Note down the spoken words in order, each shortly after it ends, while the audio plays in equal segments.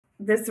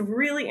this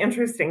really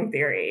interesting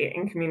theory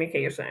in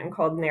communication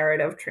called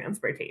narrative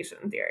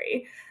transportation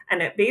theory.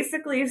 And it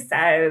basically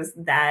says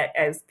that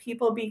as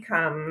people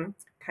become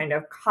kind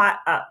of caught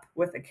up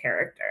with a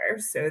character,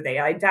 so they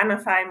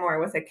identify more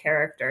with a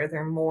character,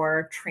 they're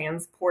more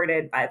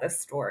transported by the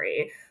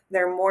story,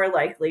 they're more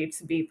likely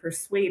to be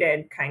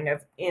persuaded kind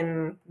of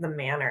in the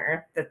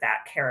manner that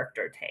that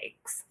character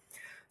takes.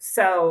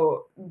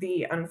 So,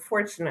 the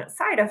unfortunate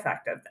side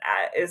effect of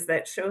that is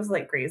that shows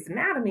like Grey's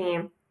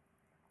Anatomy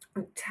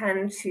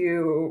tend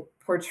to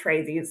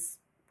portray these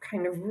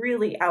kind of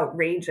really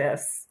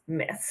outrageous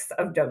myths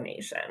of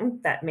donation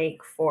that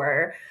make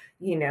for,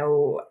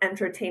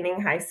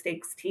 entertaining high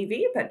stakes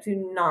TV, but do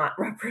not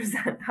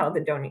represent how the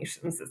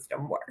donation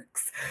system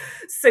works.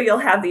 So you'll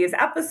have these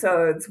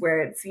episodes where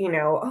it's,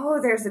 oh,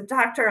 there's a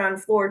doctor on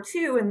floor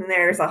 2 and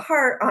there's a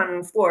heart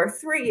on floor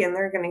 3 and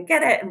they're going to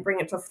get it and bring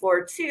it to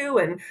floor 2.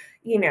 And,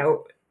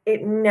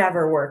 it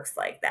never works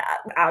like that.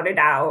 Without a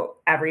doubt,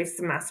 every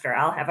semester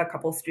I'll have a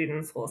couple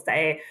students who will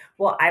say,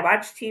 well, I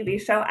watch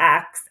TV show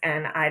X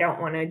and I don't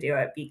want to do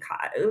it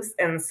because.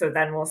 And so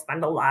then we'll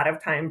spend a lot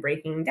of time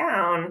breaking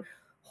down,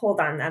 hold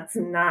on, that's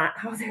not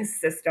how this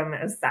system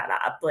is set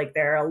up. Like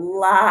there are a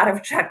lot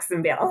of checks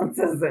and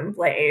balances in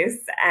place,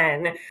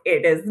 and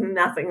it is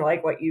nothing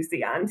like what you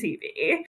see on TV.